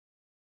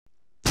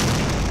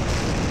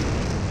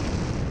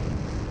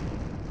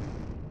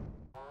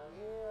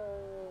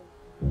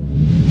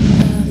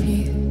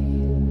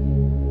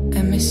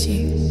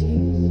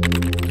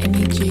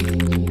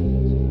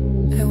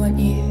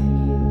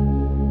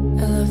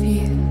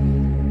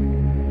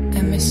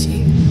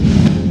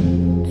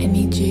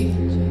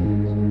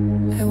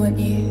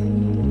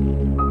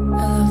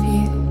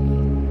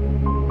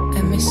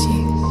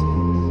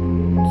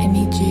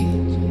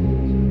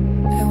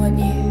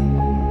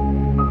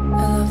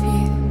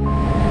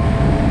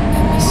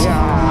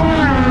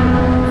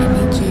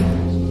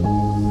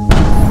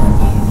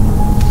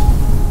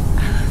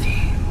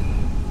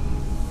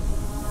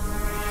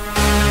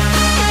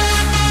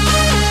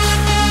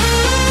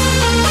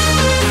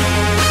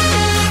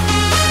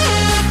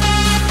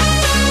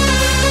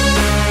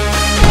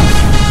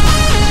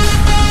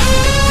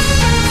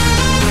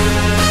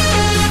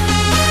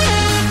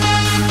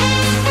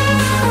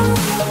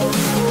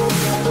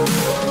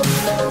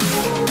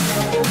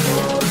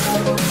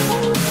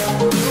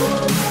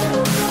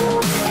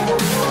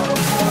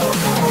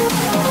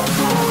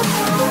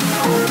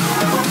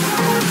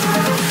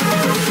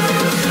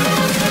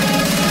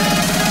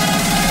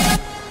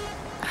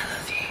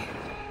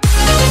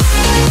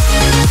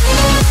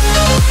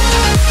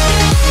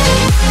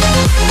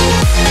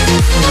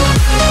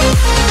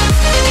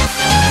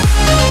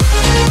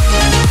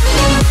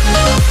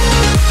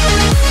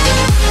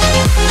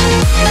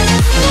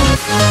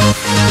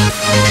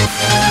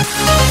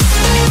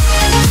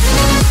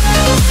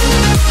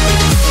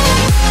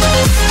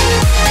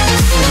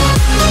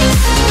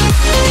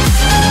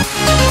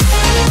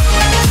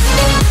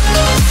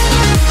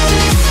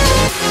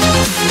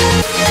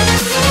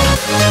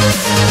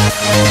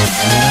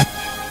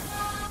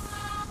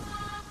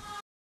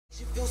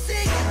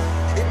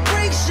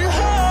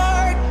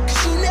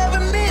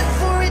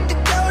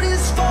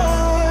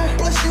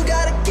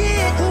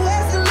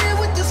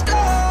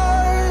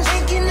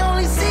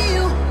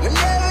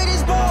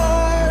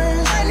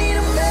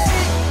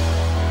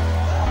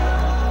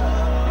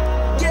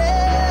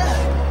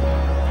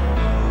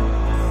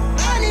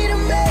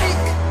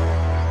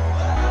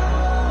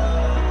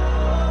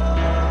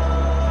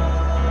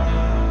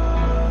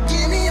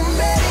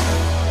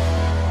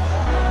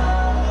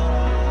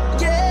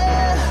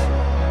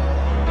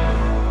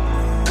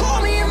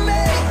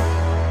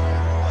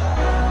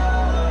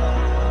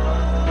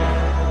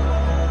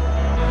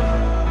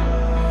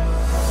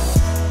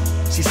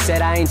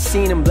ain't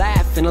seen him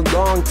laugh in a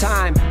long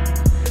time.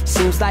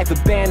 Seems life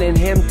abandoned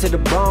him to the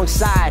wrong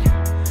side.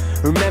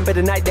 Remember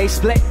the night they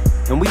split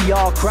and we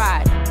all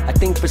cried. I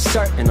think for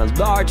certain a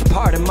large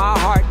part of my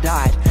heart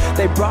died.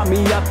 They brought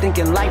me up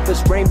thinking life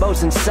was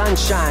rainbows and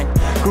sunshine.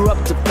 Grew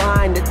up to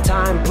find that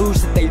time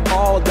proves that they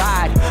all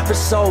died. For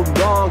so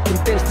long,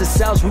 convinced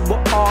ourselves we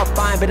were all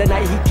fine. But the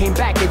night he came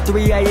back at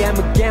 3 a.m.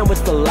 again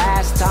was the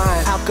last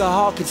time.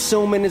 Alcohol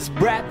consuming his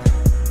breath.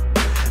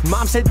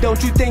 Mom said,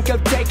 don't you think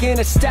of taking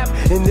a step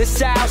in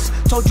this house?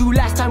 Told you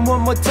last time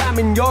one more time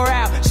and you're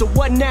out. So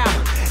what now?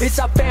 It's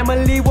our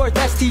family worth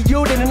less to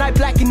you than a night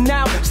blacking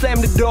out.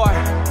 Slammed the door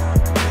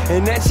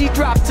and then she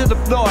dropped to the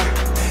floor.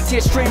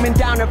 Tears streaming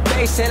down her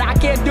face. Said I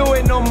can't do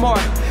it no more.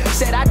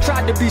 Said I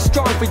tried to be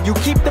strong for you,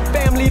 keep the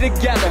family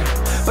together,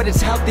 but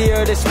it's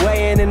healthier this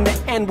way and in the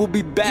end we'll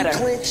be better. You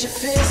clench your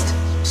fist,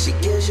 she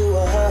gives you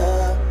a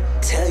hug.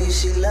 Tell you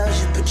she loves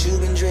you, but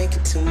you've been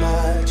drinking too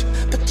much.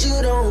 But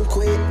you don't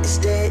quit,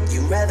 instead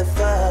you rather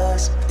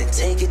fuss than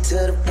take it to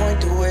the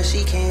point to where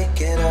she can't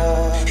get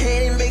up.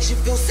 And it makes you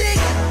feel sick,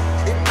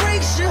 it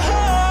breaks your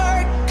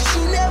heart, 'cause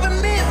you never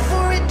meant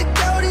for it to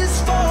go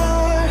this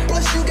far.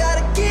 Plus you got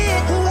a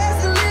kid who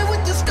has to live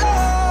with the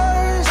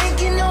scars and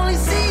can only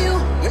see you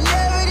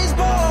whenever there's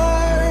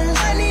bars.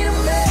 I need a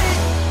medic,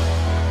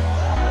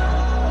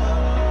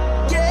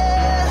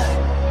 yeah,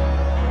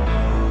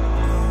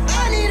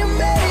 I need a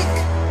medic.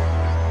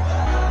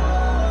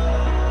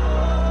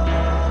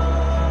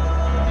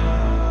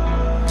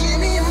 Give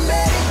me a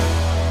medic,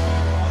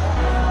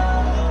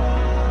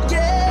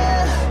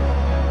 yeah,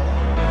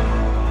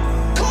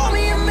 call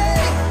me a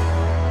medic.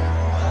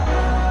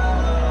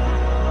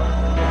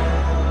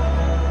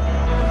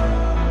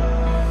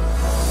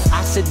 I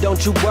said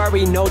don't you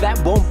worry, no that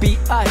won't be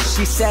us.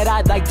 She said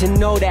I'd like to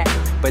know that,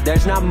 but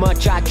there's not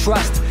much I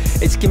trust.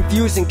 It's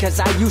confusing cause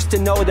I used to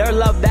know their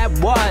love that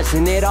was,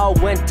 and it all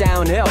went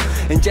downhill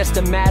in just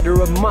a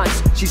matter of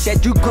months. She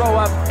said you grow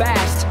up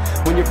fast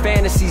when your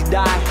fantasies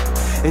die,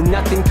 and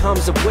nothing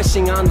comes of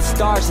wishing on the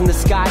stars in the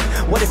sky.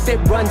 What if it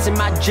runs in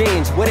my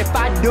genes? What if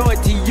I do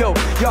it to you?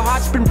 Your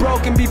heart's been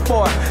broken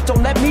before,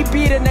 don't let me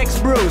be the next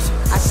bruise.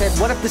 I said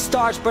what if the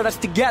stars brought us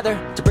together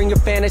to bring your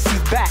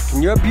fantasies back?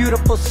 And you're a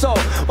beautiful soul,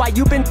 why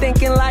you been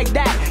thinking like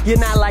that?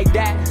 You're not like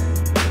that.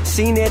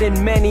 Seen it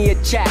in many a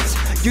chats.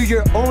 You're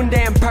your own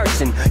damn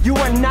person, you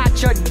are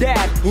not your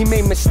dad. He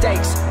made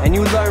mistakes and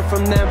you learn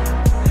from them.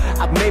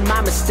 I've made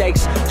my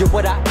mistakes, you're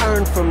what I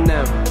earned from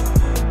them.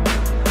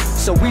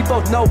 So we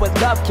both know what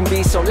love can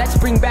be, so let's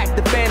bring back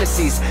the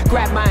fantasies.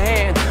 Grab my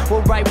hand,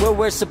 we're right where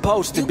we're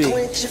supposed to be. You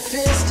clench your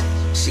fist,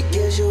 she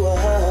gives you a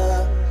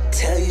hug.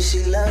 Tell you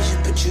she loves you,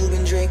 but you've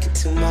been drinking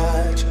too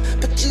much.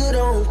 But you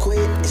don't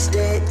quit,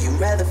 instead you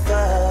rather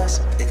fuss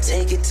than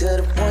take it to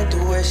the point to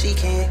where she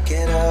can't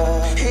get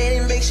up. And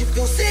it makes you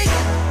feel sick,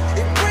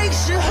 it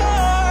breaks your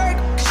heart,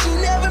 'cause you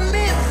never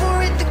meant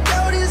for it to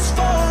go this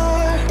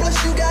far. Plus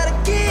you got a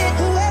kid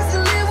who has to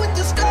live with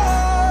the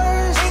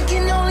scars and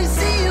can only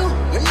see you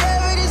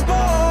whenever there's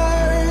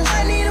bars.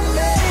 I need a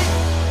medic,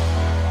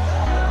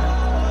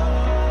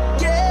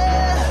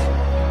 yeah,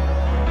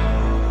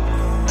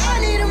 I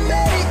need a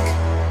medic.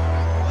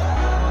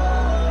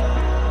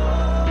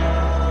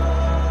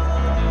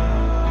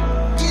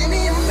 Give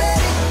me a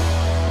medic,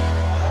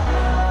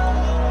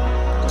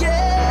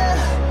 yeah,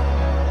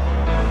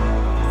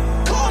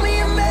 call me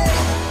a medic.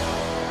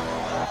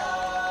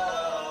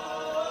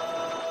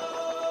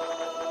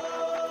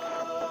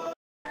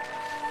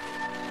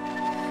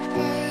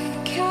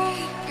 I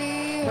can't be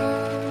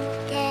all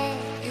that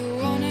you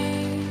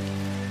wanted,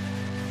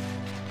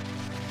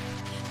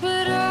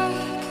 but I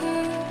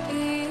could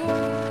be all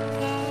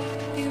that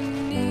you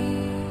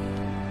need.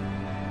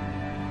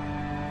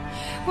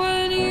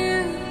 When you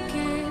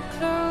get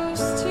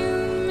close to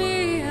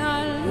me, I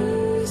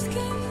lose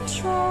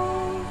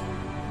control.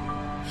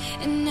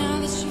 And now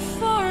that you're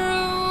far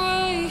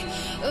away,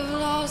 I've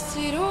lost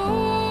it all.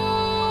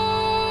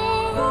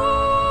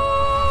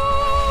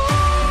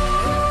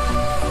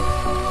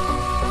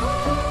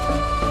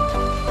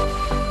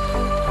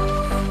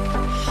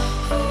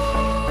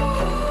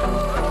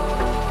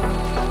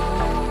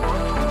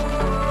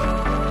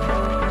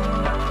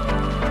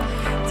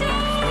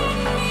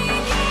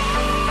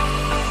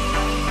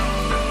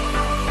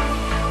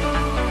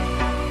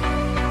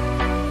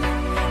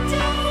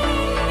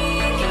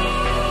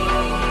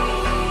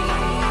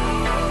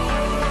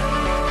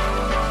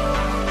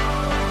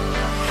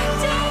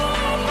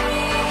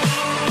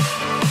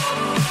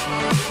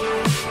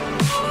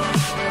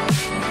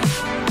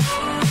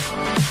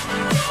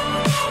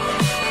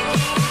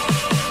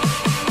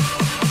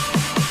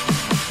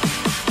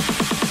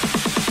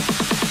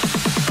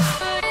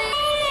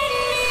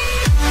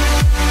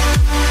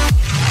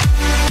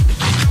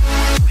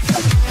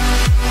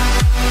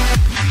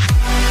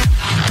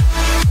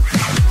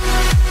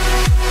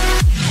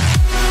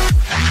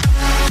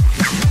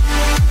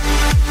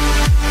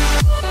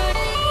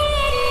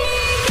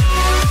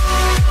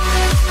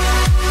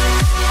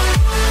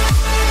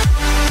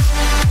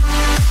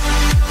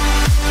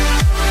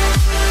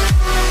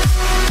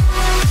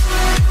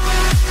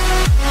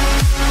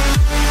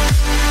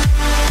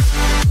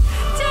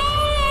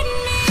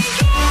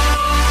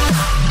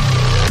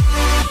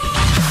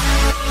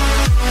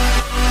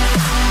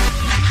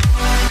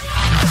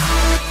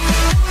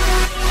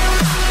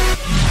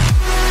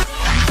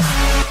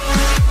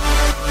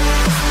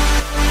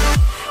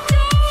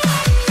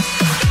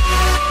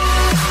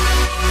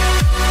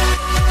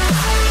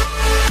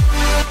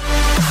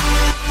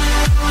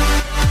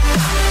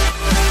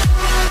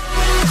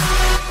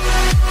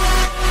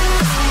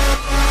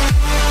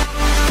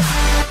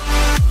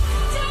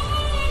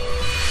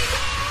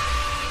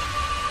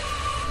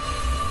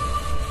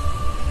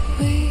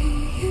 We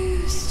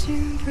used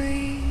to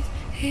breathe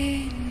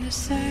in the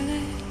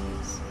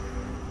silence.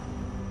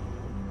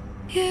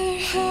 Your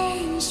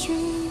hands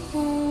drew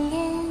all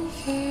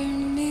over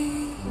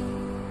me.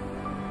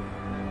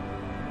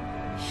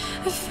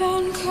 I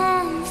found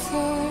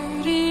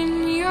comfort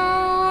in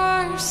your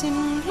words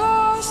and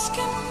lost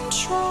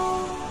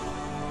control.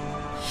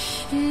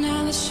 And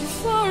now that you're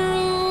far